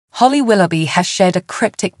Holly Willoughby has shared a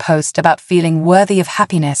cryptic post about feeling worthy of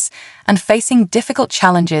happiness and facing difficult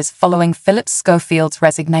challenges following Phillip Schofield's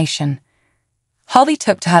resignation. Holly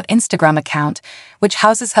took to her Instagram account, which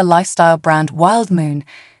houses her lifestyle brand Wild Moon,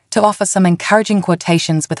 to offer some encouraging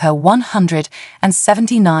quotations with her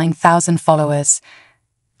 179,000 followers.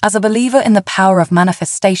 As a believer in the power of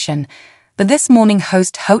manifestation, the This Morning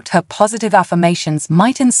host hoped her positive affirmations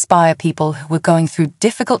might inspire people who were going through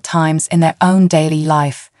difficult times in their own daily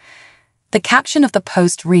life. The caption of the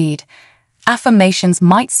post read, "Affirmations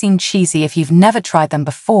might seem cheesy if you've never tried them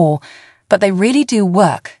before, but they really do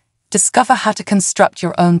work. Discover how to construct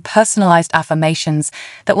your own personalized affirmations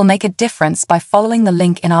that will make a difference by following the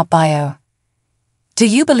link in our bio." Do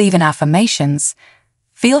you believe in affirmations?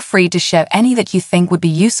 Feel free to share any that you think would be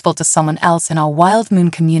useful to someone else in our Wild Moon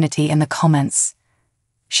community in the comments.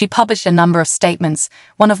 She published a number of statements,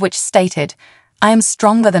 one of which stated, "I am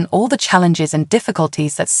stronger than all the challenges and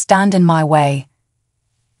difficulties that stand in my way."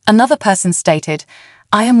 Another person stated,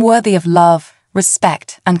 "I am worthy of love,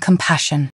 respect, and compassion."